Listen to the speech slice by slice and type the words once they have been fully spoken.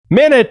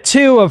Minute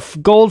 2 of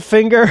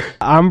Goldfinger.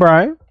 I'm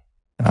Brian.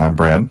 I'm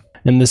Brad.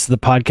 And this is the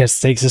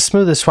podcast that takes the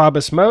smoothest,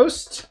 suavest,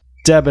 most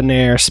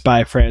debonair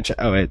spy franchise.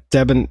 Oh, wait.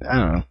 I don't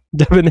know.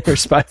 Debonair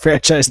spy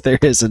franchise there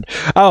isn't.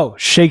 Oh,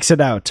 shakes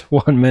it out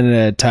 1 minute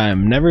at a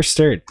time. Never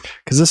stirred.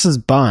 Because this is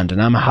Bond,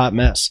 and I'm a hot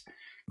mess.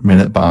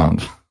 Minute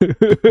Bond.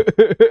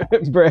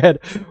 Brad,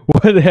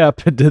 what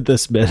happened in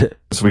this minute?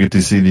 So we get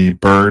to see the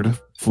bird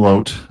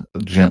float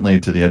gently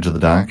to the edge of the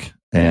dock,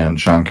 and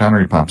Sean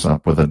Connery pops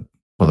up with a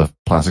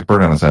plastic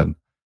bird on his head.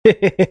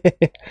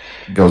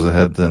 Goes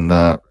ahead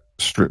and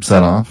strips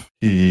that off.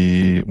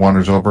 He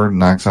wanders over,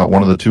 knocks out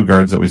one of the two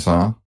guards that we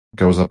saw,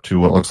 goes up to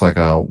what looks like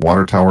a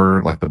water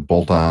tower, like the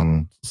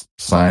bolt-on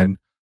side,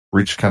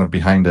 reach kind of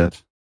behind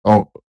it.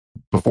 Oh,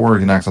 before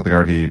he knocks out the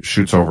guard, he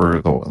shoots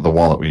over the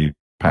wall that we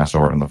passed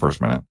over in the first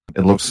minute.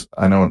 It looks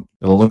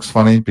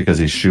funny because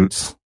he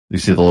shoots. You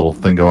see the little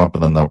thing go up,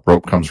 and then the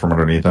rope comes from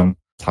underneath him.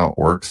 That's how it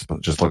works, but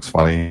it just looks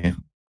funny,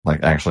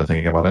 like actually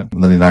thinking about it.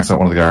 And then he knocks out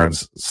one of the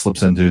guards,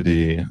 slips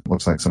into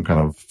looks like some kind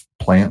of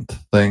plant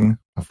thing.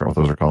 I forget what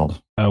those are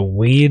called. A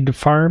weed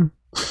farm?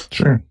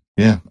 Sure.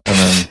 Yeah.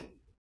 And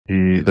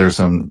then there's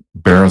some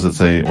barrels that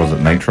say, was it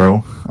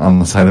nitro on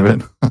the side of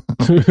it?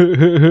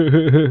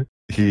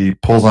 He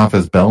pulls off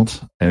his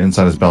belt, and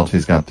inside his belt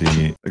he's got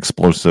the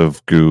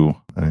explosive goo,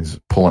 and he's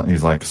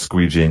like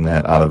squeegeeing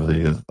that out of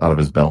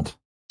his belt.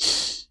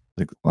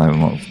 I don't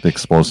know, the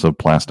explosive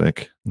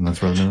plastic. And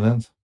that's where the minute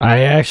ends.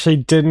 I actually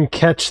didn't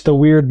catch the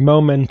weird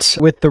moment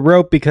with the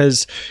rope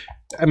because,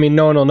 I mean,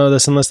 no one will know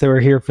this unless they were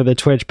here for the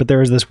Twitch, but there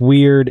was this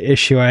weird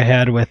issue I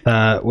had with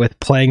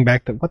playing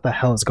back what the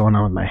hell is going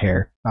on with my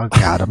hair? Oh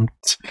God,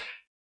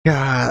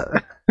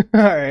 God.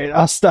 All right,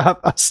 I'll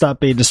stop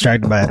being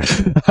distracted by it.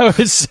 I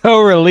was so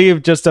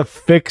relieved just to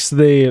fix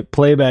the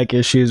playback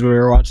issues when we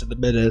were watching the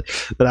minute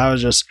that I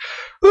was just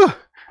whew.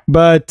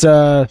 But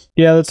yeah,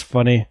 that's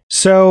funny.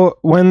 So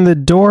when the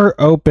door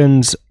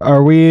opens,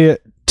 are we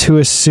to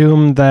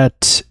assume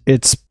that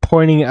it's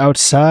pointing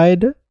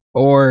outside,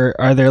 or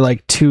are there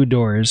like two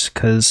doors?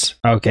 Because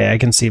okay, I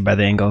can see by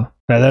the angle.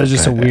 That was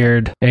just a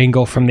weird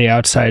angle from the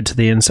outside to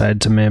the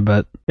inside to me,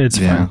 but it's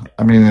fine.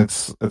 I mean,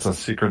 it's a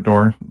secret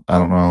door. I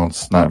don't know.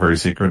 It's not very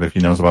secret if he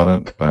knows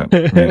about it, but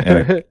I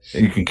mean,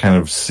 you can kind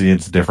of see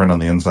it's different on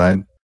the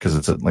inside because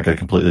it's like a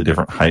completely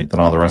different height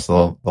than all the rest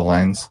of the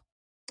lines.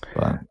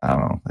 But I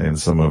don't know.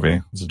 It's a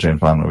movie. It's a James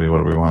Bond movie. What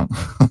do we want?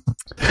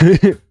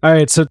 All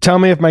right, so tell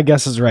me if my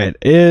guess is right.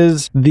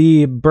 Is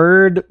the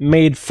bird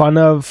made fun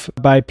of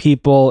by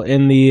people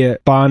in the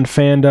Bond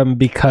fandom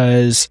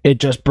because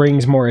it just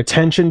brings more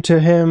attention to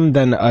him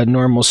than a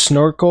normal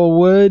snorkel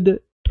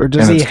would? Or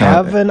does he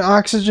have an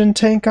oxygen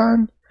tank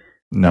on?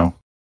 No.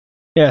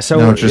 Yeah,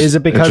 so is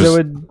it because it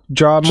would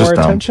draw more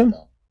attention?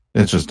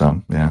 It's just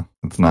dumb, yeah.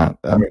 It's not.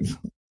 I mean,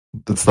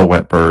 it's the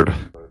wet bird.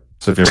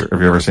 So if you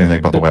ever see anything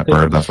about the wet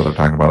bird, that's what they're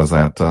talking about. Is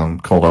that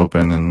cold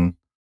open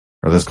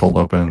or this cold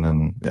open,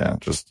 and yeah,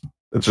 it's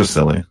just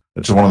silly.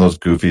 It's just one of those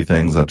goofy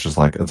things that's just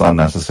like it's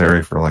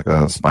unnecessary for like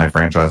a spy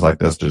franchise like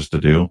this just to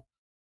do.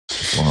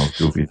 It's one of those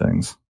goofy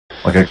things.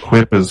 Like a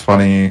quip is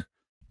funny,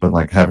 but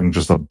like having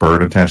just a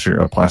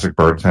plastic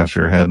bird attached to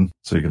your head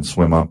so you can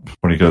swim up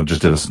when you could have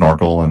just did a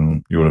snorkel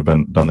and you would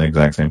have done the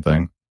exact same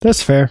thing.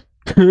 That's fair.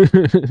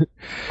 The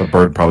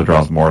bird probably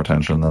draws more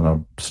attention than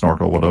a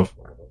snorkel would have.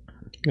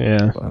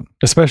 Yeah,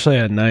 especially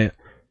at night.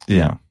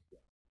 Yeah,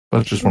 but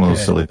it's just one of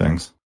those silly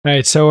things. All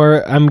right,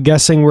 so I'm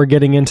guessing we're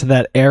getting into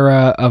that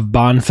era of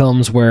Bond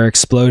films where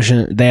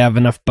they have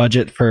enough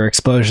budget for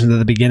explosions at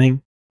the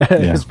beginning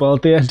as well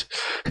at the end.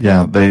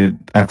 Yeah,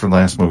 after the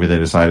last movie, they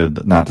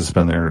decided not to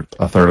spend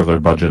a third of their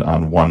budget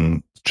on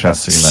one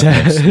chess scene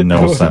that makes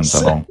no sense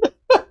at all.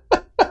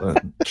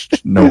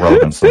 No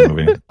relevance to the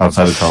movie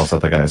outside of tell us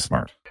that the guy is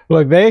smart.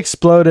 Look, they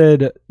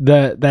exploded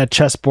that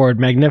chessboard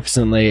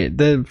magnificently.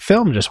 The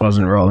film just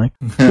wasn't rolling.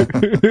 And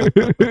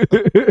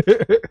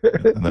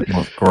the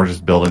most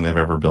gorgeous building they've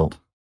ever built.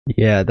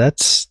 Yeah,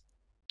 that's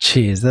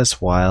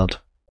wild.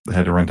 They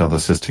had to rent out the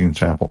Sistine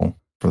Chapel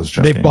for this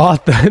chess game. They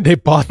bought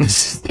the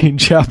Sistine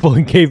Chapel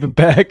and gave it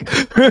back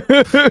at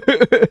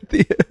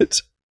the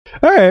end.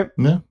 All right.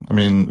 Yeah, I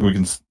mean,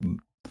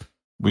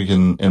 we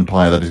can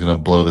imply that he's going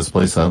to blow this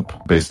place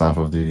up based off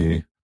of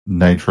the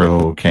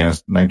nitro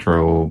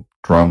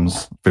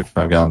drums,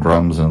 55-gallon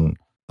drums, and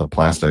the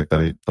plastic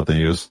that they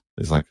use.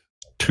 He's like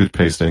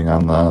toothpasting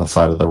on the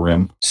side of the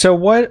rim. So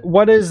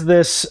what is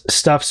this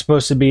stuff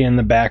supposed to be in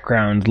the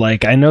background?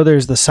 Like, I know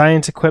there's the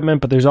science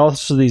equipment, but there's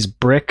also these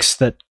bricks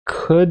that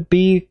could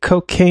be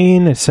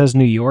cocaine. It says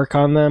New York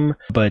on them,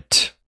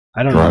 but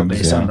I don't know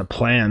based on the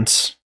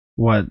plants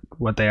what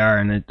they are,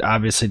 and it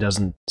obviously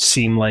doesn't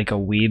seem like a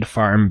weed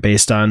farm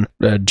based on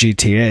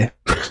GTA.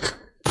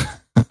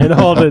 And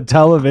all the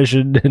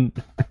television and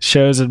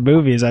shows and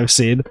movies I've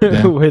seen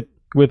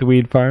with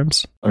weed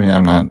farms. I mean,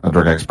 I'm not a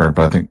drug expert,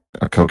 but I think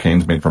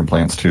cocaine's made from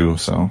plants too,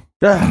 so.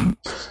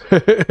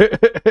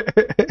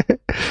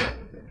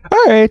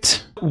 All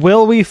right.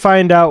 Will we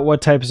find out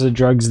what types of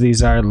drugs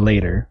these are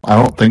later? I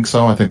don't think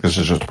so. I think this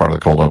is just part of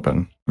the cold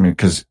open. I mean,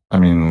 because,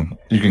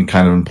 you can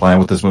kind of imply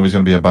what this movie's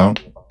going to be about,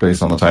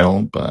 based on the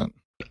title, but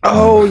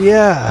oh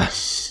yeah,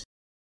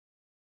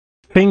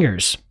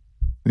 fingers.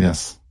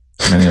 Yes,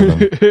 many of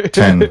them.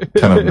 10 of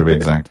them to be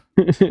exact.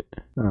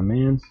 Oh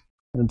man,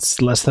 that's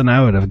less than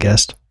I would have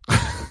guessed.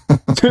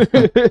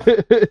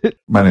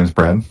 My name's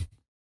Brad.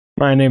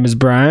 My name is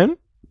Brian.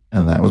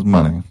 And that was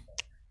money.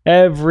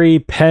 Every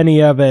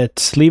penny of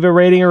it. Leave a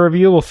rating or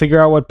review. We'll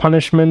figure out what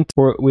punishment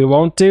we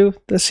won't do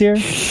this year.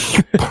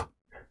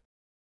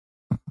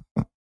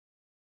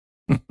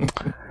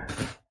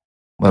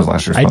 That was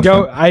last year's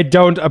punishment. I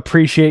don't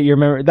appreciate your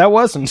memory. That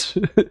wasn't.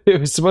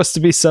 It was supposed to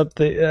be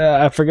something.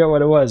 I forget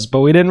what it was,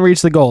 but we didn't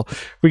reach the goal.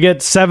 We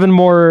get 7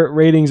 more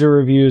ratings or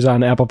reviews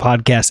on Apple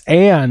Podcasts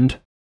and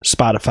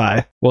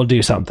Spotify. We'll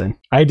do something.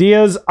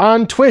 Ideas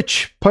on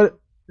Twitch. Put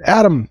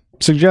Adam,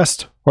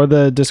 suggest, or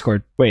the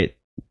Discord. Wait.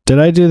 Did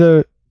I do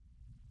the...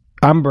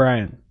 I'm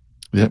Brian.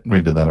 Yep,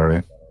 we did that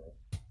already.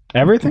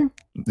 Everything?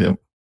 Yep.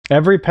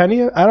 Every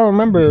penny? I don't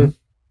remember.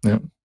 Mm-hmm.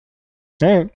 Yep. All right.